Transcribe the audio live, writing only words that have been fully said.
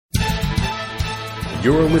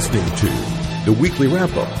You're listening to the Weekly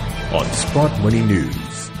Wrap-Up on Sprott Money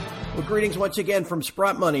News. Well, greetings once again from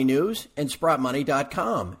Sprott Money News and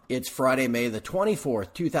SprottMoney.com. It's Friday, May the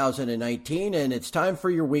 24th, 2019, and it's time for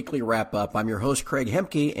your Weekly Wrap-Up. I'm your host, Craig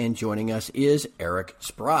Hemke, and joining us is Eric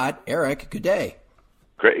Sprott. Eric, good day.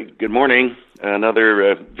 Craig, good morning.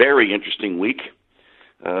 Another very interesting week.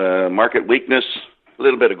 Market weakness, a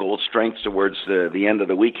little bit of gold strength towards the end of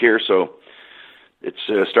the week here, so it's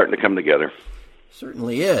starting to come together.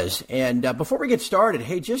 Certainly is. And before we get started,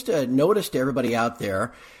 hey, just a notice to everybody out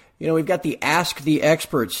there, you know, we've got the Ask the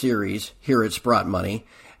Expert series here at Sprott Money,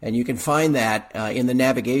 and you can find that in the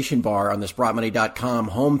navigation bar on the SprottMoney.com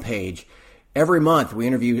homepage. Every month we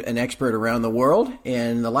interview an expert around the world,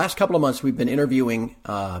 and the last couple of months we've been interviewing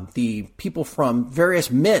the people from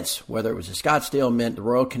various mints, whether it was the Scottsdale Mint, the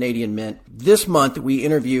Royal Canadian Mint. This month we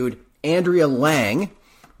interviewed Andrea Lang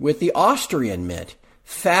with the Austrian Mint.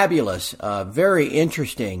 Fabulous, very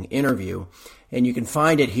interesting interview, and you can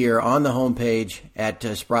find it here on the homepage at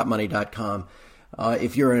SprottMoney.com.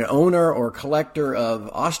 If you're an owner or collector of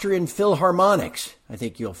Austrian Philharmonics, I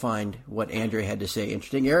think you'll find what Andrea had to say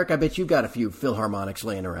interesting. Eric, I bet you've got a few Philharmonics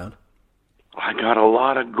laying around. I got a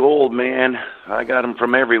lot of gold, man. I got them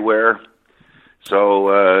from everywhere.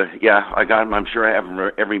 So, yeah, I got them. I'm sure I have them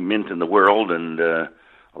from every mint in the world, and a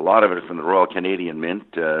lot of it from the Royal Canadian Mint.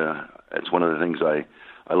 It's one of the things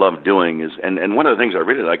I love doing is, and one of the things I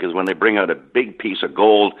really like is when they bring out a big piece of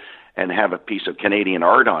gold and have a piece of Canadian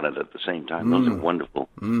art on it at the same time. Those are wonderful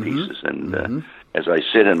pieces. And as I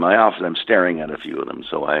sit in my office, I'm staring at a few of them.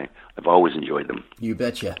 So I've always enjoyed them. You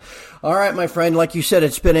betcha. All right, my friend. Like you said,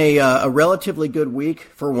 it's been a relatively good week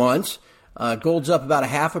for once. Gold's up about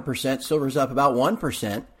 0.5%. Silver's up about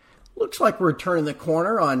 1%. Looks like we're turning the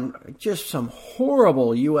corner on just some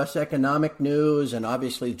horrible U.S. economic news and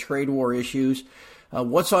obviously trade war issues.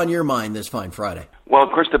 What's on your mind this fine Friday? Well, of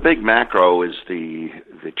course, the big macro is the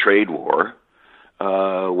trade war,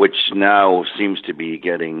 which now seems to be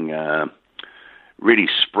getting really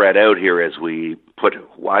spread out here as we put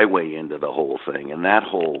Huawei into the whole thing and that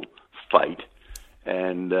whole fight.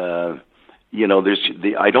 And, you know,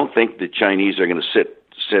 I don't think the Chinese are going to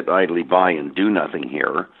sit idly by and do nothing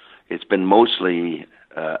here. It's been mostly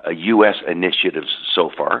a U.S. initiative so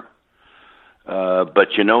far.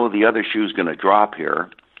 But, you know, the other shoe's going to drop here.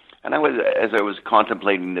 And as I was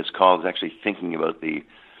contemplating this call, I was actually thinking about the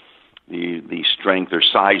strength or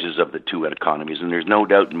sizes of the two economies. And there's no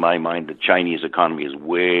doubt in my mind the Chinese economy is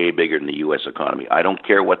way bigger than the U.S. economy. I don't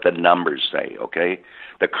care what the numbers say, okay?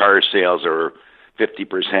 The car sales are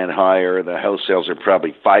 50% higher. The house sales are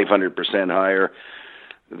probably 500% higher.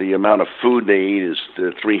 The amount of food they eat is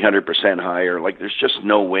 300% higher. Like, there's just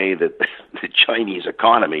no way that the Chinese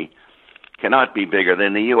economy cannot be bigger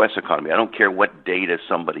than the U.S. economy. I don't care what data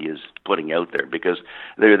somebody is putting out there because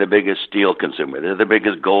they're the biggest steel consumer. They're the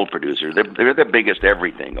biggest gold producer. They're the biggest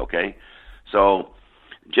everything, okay? So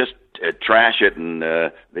just trash it and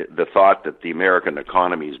the thought that the American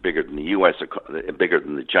economy is bigger than the U.S. Bigger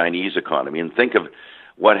than the Chinese economy. And think of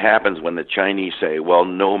what happens when the Chinese say, well,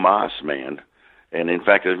 no mas, man. And in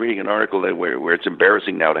fact, I was reading an article where it's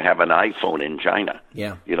embarrassing now to have an iPhone in China.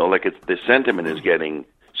 Yeah. You know, like the sentiment is getting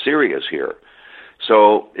serious here.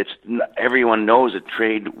 So everyone knows a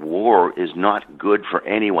trade war is not good for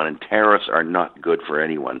anyone, and tariffs are not good for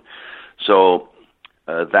anyone. So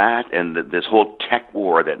that and this whole tech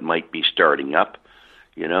war that might be starting up,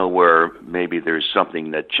 you know, where maybe there's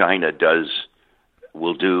something that China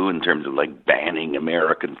will do in terms of like banning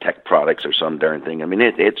American tech products or some darn thing. I mean,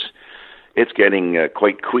 it's getting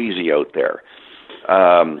quite queasy out there.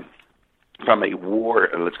 From a war,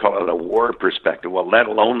 let's call it a war perspective, well, let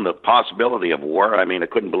alone the possibility of war. I mean, I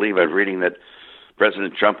couldn't believe I was reading that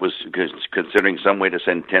President Trump was considering some way to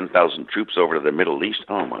send 10,000 troops over to the Middle East.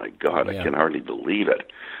 Oh, my God, yeah. I can hardly believe it.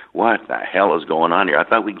 What the hell is going on here? I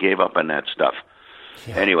thought we gave up on that stuff.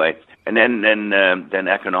 Yeah. Anyway, and then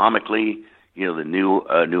economically, you know, the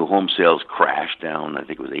new home sales crashed down. I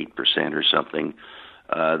think it was 8% or something.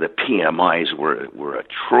 The PMIs were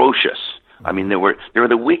atrocious. I mean, they were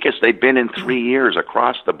the weakest they've been in 3 years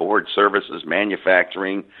across the board, services,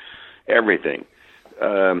 manufacturing, everything.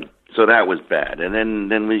 So that was bad. And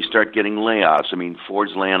then we start getting layoffs. I mean,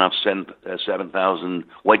 Ford's laying off 7,000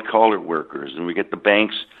 white-collar workers, and we get the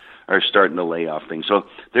banks are starting to lay off things. So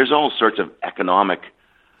there's all sorts of economic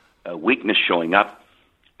weakness showing up,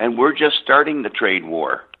 and we're just starting the trade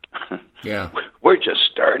war. Yeah. We're just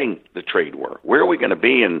starting the trade war. Where are we going to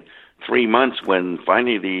be in 3 months when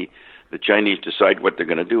finally the Chinese decide what they're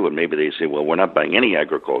going to do, and maybe they say, well, we're not buying any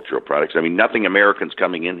agricultural products. I mean, nothing American's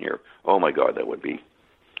coming in here. Oh, my God, that would be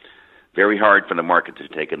very hard for the market to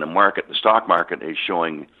take. And the stock market is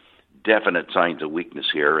showing definite signs of weakness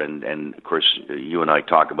here. And of course, you and I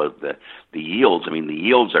talk about the yields. I mean, the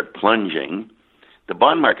yields are plunging. The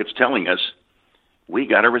bond market's telling us we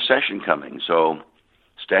got a recession coming. So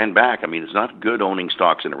stand back. I mean, it's not good owning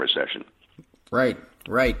stocks in a recession. Right.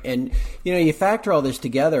 And, you factor all this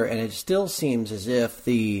together, and it still seems as if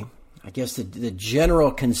the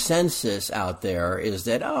general consensus out there is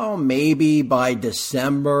that, maybe by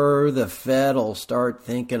December, the Fed will start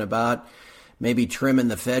thinking about maybe trimming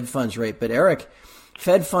the Fed funds rate. But Eric,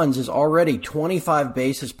 Fed funds is already 25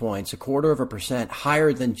 basis points, 0.25%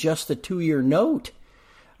 higher than just the 2-year note.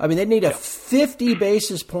 I mean, they'd need a 50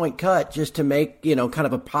 basis point cut just to make, kind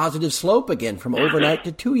of a positive slope again from overnight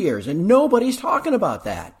to 2 years. And nobody's talking about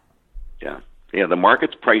that. Yeah, the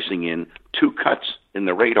market's pricing in 2 cuts in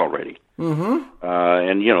the rate already. Mm-hmm.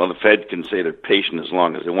 And, the Fed can say they're patient as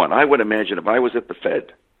long as they want. I would imagine if I was at the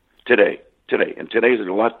Fed today, and today's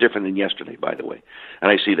a lot different than yesterday, by the way, and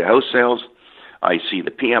I see the house sales, I see the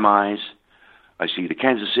PMIs, I see the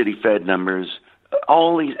Kansas City Fed numbers,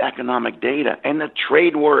 all these economic data, and the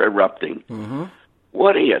trade war erupting. Mm-hmm.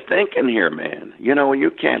 What are you thinking here, man?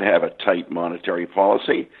 You can't have a tight monetary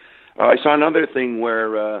policy. I saw another thing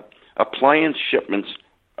where appliance shipments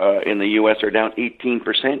in the U.S. are down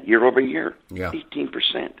 18% year over year. Yeah.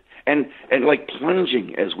 18%. And like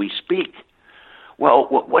plunging as we speak. Well,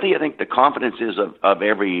 what do you think the confidence is of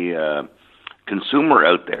every consumer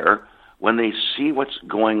out there when they see what's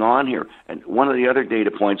going on here? And one of the other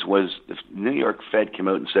data points was the New York Fed came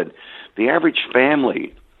out and said the average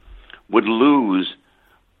family would lose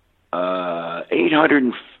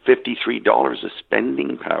 $853 of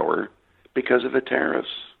spending power because of the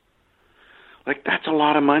tariffs. Like, that's a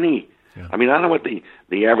lot of money. Yeah. I mean, I don't know what the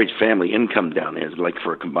average family income down there is like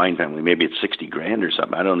for a combined family. Maybe it's $60,000 or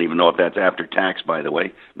something. I don't even know if that's after tax, by the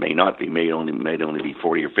way. May not be. May only be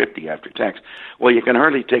 40 or 50 after tax. Well, you can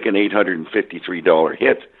hardly take an $853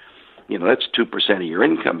 hit. That's 2% of your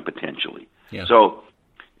income potentially. Yeah. So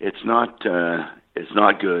it's not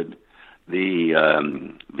good.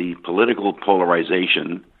 The political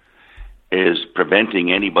polarization is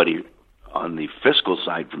preventing anybody on the fiscal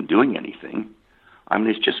side from doing anything. I mean,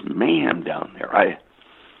 it's just mayhem down there.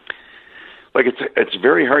 It's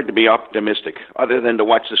very hard to be optimistic other than to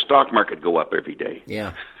watch the stock market go up every day.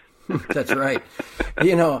 Yeah, that's right.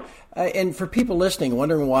 And for people listening,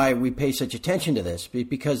 wondering why we pay such attention to this,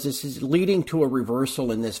 because this is leading to a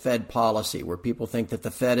reversal in this Fed policy where people think that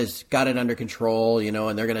the Fed has got it under control,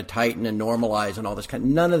 and they're going to tighten and normalize and all this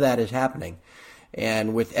kind. None of that is happening.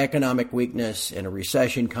 And with economic weakness and a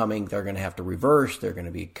recession coming, they're going to have to reverse. They're going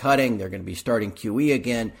to be cutting. They're going to be starting QE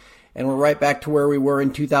again. And we're right back to where we were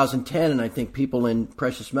in 2010. And I think people in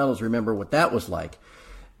precious metals remember what that was like.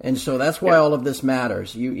 And so that's why all of this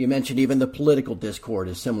matters. You mentioned even the political discord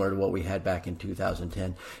is similar to what we had back in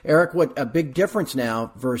 2010. Eric, what a big difference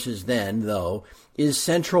now versus then, though, is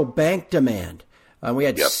central bank demand. We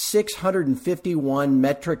had 651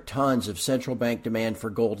 metric tons of central bank demand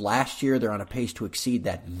for gold last year. They're on a pace to exceed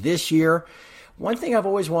that this year. One thing I've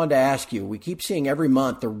always wanted to ask you, we keep seeing every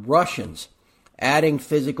month the Russians adding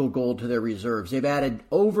physical gold to their reserves. They've added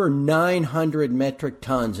over 900 metric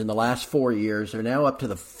tons in the last 4 years. They're now up to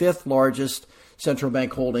the 5th largest central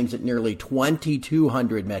bank holdings at nearly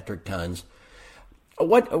 2,200 metric tons.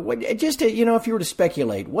 What just to, if you were to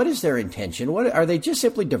speculate, what is their intention? What are they just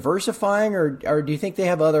simply diversifying, or do you think they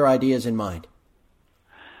have other ideas in mind?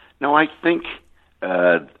 No, I think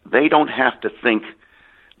they don't have to think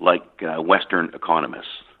like Western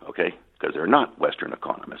economists, okay? Because they're not Western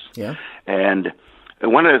economists. Yeah. And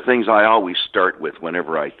one of the things I always start with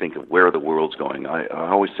whenever I think of where the world's going, I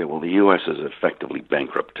always say, well, the U.S. is effectively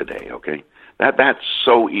bankrupt today, okay? That's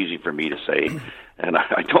so easy for me to say, and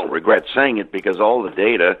I don't regret saying it because all the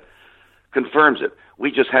data confirms it.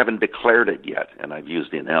 We just haven't declared it yet, and I've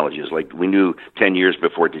used the analogies like we knew 10 years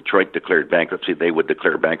before Detroit declared bankruptcy they would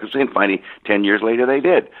declare bankruptcy, and finally 10 years later they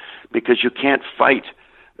did, because you can't fight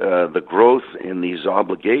the growth in these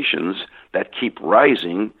obligations that keep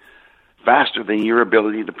rising faster than your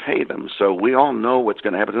ability to pay them. So we all know what's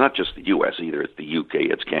going to happen. It's not just the U.S. either. It's the UK,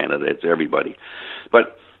 it's Canada, it's everybody.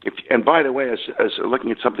 But and by the way, I was looking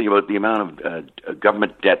at something about the amount of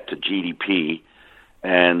government debt to GDP,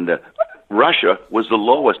 and Russia was the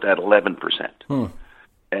lowest at 11%.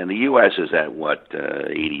 And the U.S. is at,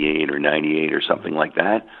 88 or 98 or something like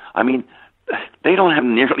that. I mean, they don't have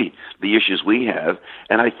nearly the issues we have,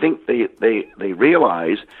 and I think they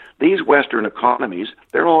realize these Western economies,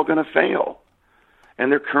 they're all going to fail.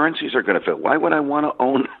 and their currencies are going to fail. Why would I want to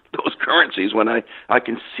own those currencies when I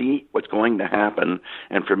can see what's going to happen?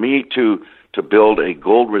 And for me to build a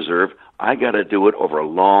gold reserve, I got to do it over a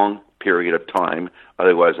long period of time.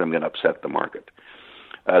 Otherwise, I'm going to upset the market.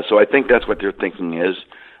 So I think that's what their thinking is.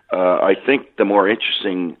 I think the more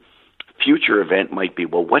interesting future event might be,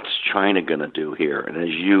 well, what's China going to do here? And as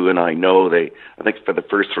you and I know, I think for the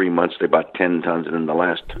first 3 months they bought 10 tons, and in the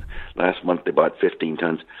last month they bought 15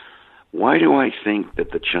 tons. Why do I think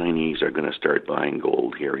that the Chinese are going to start buying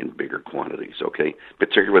gold here in bigger quantities? Okay,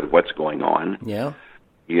 particularly with what's going on. Yeah.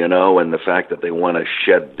 And the fact that they want to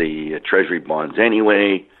shed the treasury bonds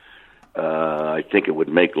anyway. I think it would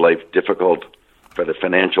make life difficult for the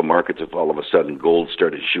financial markets if all of a sudden gold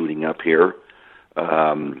started shooting up here.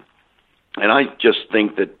 And I just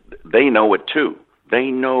think that they know it too.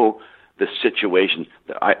 They know the situation.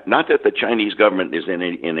 Not that the Chinese government is in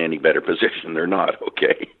any better position. They're not,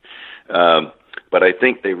 okay? But I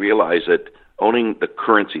think they realize that owning the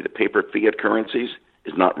currency, the paper fiat currencies,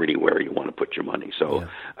 is not really where you want to put your money. So yeah.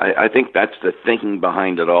 I think that's the thinking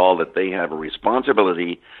behind it all, that they have a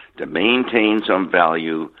responsibility to maintain some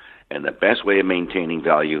value, and the best way of maintaining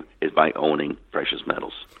value is by owning precious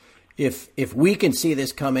metals. If we can see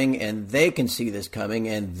this coming and they can see this coming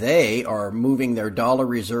and they are moving their dollar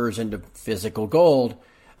reserves into physical gold,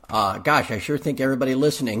 gosh, I sure think everybody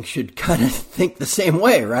listening should kind of think the same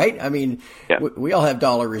way, right? I mean, we all have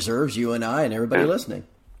dollar reserves, you and I and everybody listening.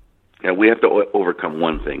 Yeah, we have to overcome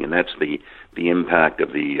one thing, and that's the impact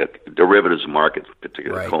of the derivatives market,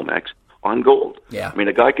 particularly COMEX, on gold. Yeah. I mean,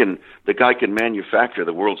 the guy can manufacture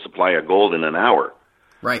the world's supply of gold in an hour.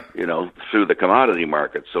 Right. Through the commodity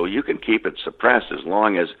market. So you can keep it suppressed as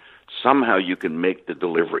long as somehow you can make the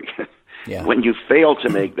delivery. Yeah. When you fail to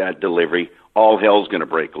make that delivery, all hell's going to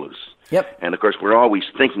break loose. Yep. And, of course, we're always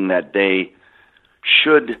thinking that day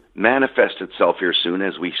should manifest itself here soon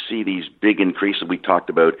as we see these big increases we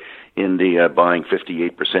talked about in the buying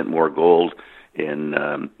 58% more gold in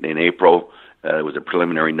April. It was a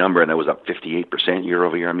preliminary number, and that was up 58% year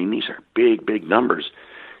over year. I mean, these are big, big numbers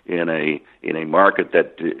in a market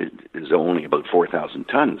that is only about 4,000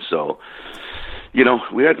 tons. So,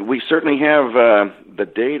 we certainly have the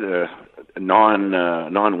data,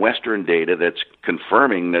 non-Western data, that's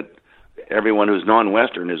confirming that everyone who's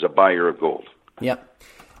non-Western is a buyer of gold. Yep.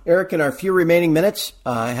 Eric, in our few remaining minutes,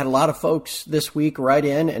 I had a lot of folks this week write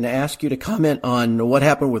in and ask you to comment on what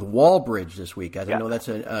happened with Wallbridge this week. I know that's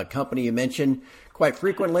a company you mention quite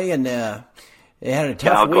frequently, and they had a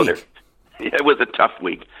tough week. Go there. Yeah, it was a tough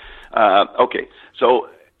week. Okay, so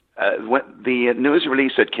when the news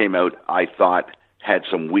release that came out, I thought had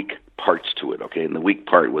some weak parts to it. Okay, and the weak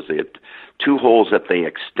part was that 2 holes that they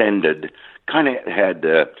extended kind of had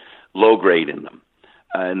low grade in them,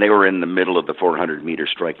 and they were in the middle of the 400-meter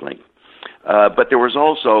strike length. But there was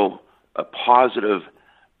also a positive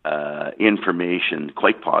information,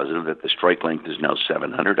 quite positive, that the strike length is now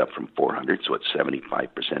 700, up from 400, so it's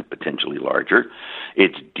 75% potentially larger.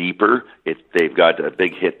 It's deeper. They've got a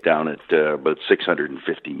big hit down at about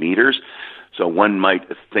 650 meters, so one might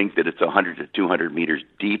think that it's 100 to 200 meters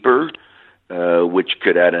deeper, which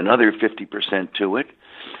could add another 50% to it.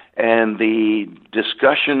 And the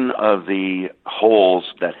discussion of the holes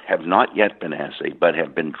that have not yet been assayed but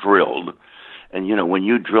have been drilled, and when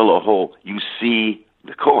you drill a hole, you see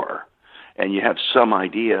the core, and you have some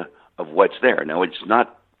idea of what's there. Now, it's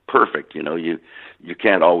not perfect. You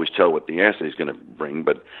can't always tell what the assay is going to bring,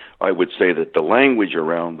 but I would say that the language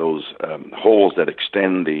around those holes that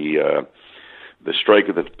extend the strike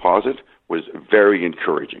of the deposit was very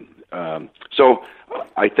encouraging. So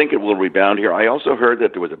I think it will rebound here. I also heard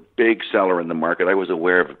that there was a big seller in the market. I was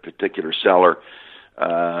aware of a particular seller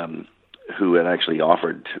who had actually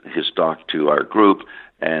offered his stock to our group,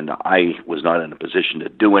 and I was not in a position to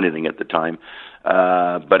do anything at the time.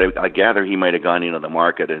 But I gather he might have gone into the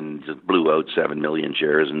market and just blew out 7 million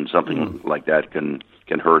shares, and something like that can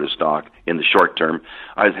hurt a stock in the short term.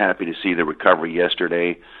 I was happy to see the recovery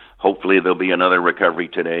yesterday. Hopefully there'll be another recovery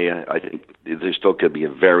today. I think there still could be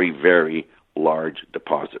a very, very large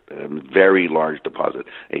deposit,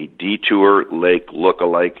 a Detour Lake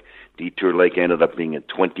look-alike. Detour Lake ended up being at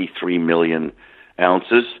 23 million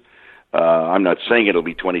ounces. I'm not saying it'll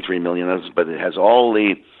be 23 million ounces, but it has all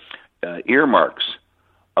the earmarks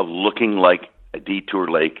of looking like a Detour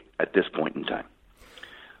Lake at this point in time.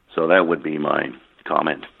 So that would be my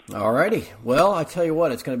comment. All righty. Well, I tell you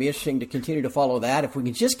what, it's going to be interesting to continue to follow that. If we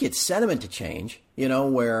can just get sentiment to change,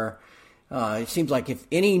 where it seems like if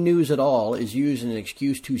any news at all is used as an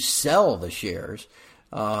excuse to sell the shares,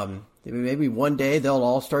 maybe one day they'll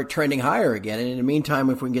all start trending higher again. And in the meantime,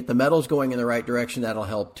 if we can get the metals going in the right direction, that'll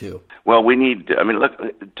help too. Well,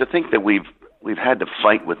 look, to think that we've had to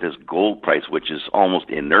fight with this gold price, which is almost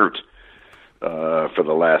inert for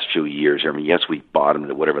the last few years. I mean, yes, we bottomed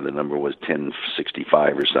at whatever the number was,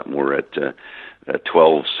 1065 or something. We're at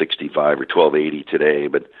 1265 or 1280 today,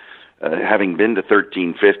 but having been to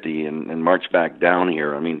 1350 and marched back down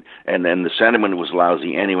here, I mean, and then the sentiment was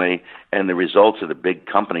lousy anyway, and the results of the big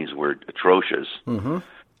companies were atrocious. Mm-hmm.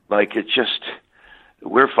 Like,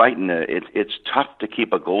 we're fighting. It's tough to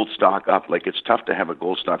keep a gold stock up. Like, it's tough to have a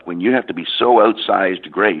gold stock when you have to be so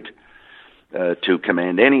outsized great to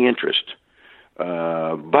command any interest.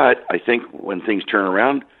 But I think when things turn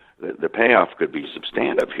around, the payoff could be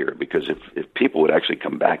substantive here, because if people would actually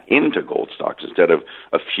come back into gold stocks instead of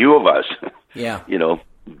a few of us, yeah,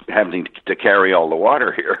 having to carry all the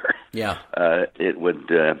water here, yeah, it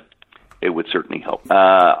would certainly help.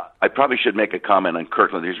 I probably should make a comment on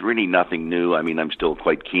Kirkland. There's really nothing new. I mean, I'm still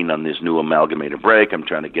quite keen on this new amalgamated break. I'm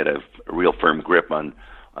trying to get a real firm grip on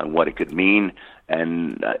what it could mean.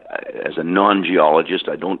 And as a non-geologist,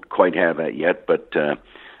 I don't quite have that yet, but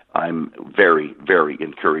I'm very, very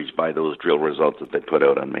encouraged by those drill results that they put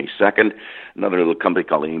out on May 2nd. Another little company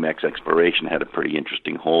called Amex Exploration had a pretty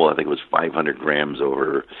interesting hole. I think it was 500 grams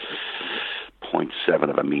over 0.7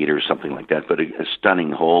 of a meter, something like that, but a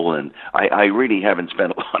stunning hole. And I really haven't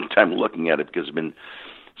spent a lot of time looking at it because there's been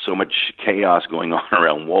so much chaos going on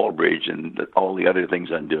around Wallbridge and all the other things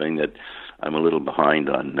I'm doing that I'm a little behind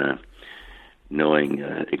on knowing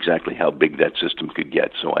exactly how big that system could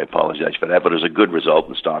get. So I apologize for that, but it was a good result,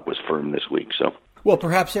 and the stock was firm this week. So, well,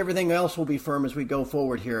 perhaps everything else will be firm as we go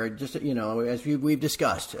forward here. Just, as we've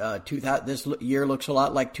discussed, this year looks a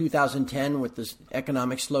lot like 2010 with this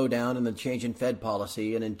economic slowdown and the change in Fed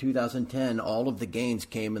policy. And in 2010, all of the gains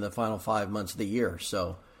came in the final 5 months of the year.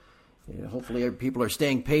 So hopefully people are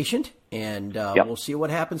staying patient, and we'll see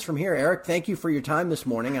what happens from here. Eric, thank you for your time this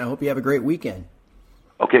morning, and I hope you have a great weekend.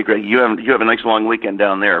 Okay, great. You have a nice long weekend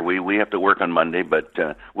down there. We have to work on Monday, but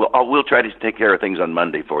we'll try to take care of things on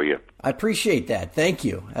Monday for you. I appreciate that. Thank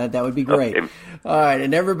you. That would be great. Okay. All right,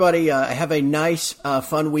 and everybody have a nice,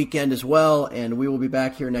 fun weekend as well, and we will be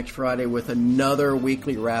back here next Friday with another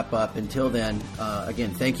weekly wrap-up. Until then,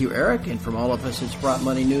 again, thank you, Eric, and from all of us at Sprott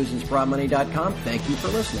Money News and SprottMoney.com, thank you for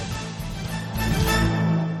listening.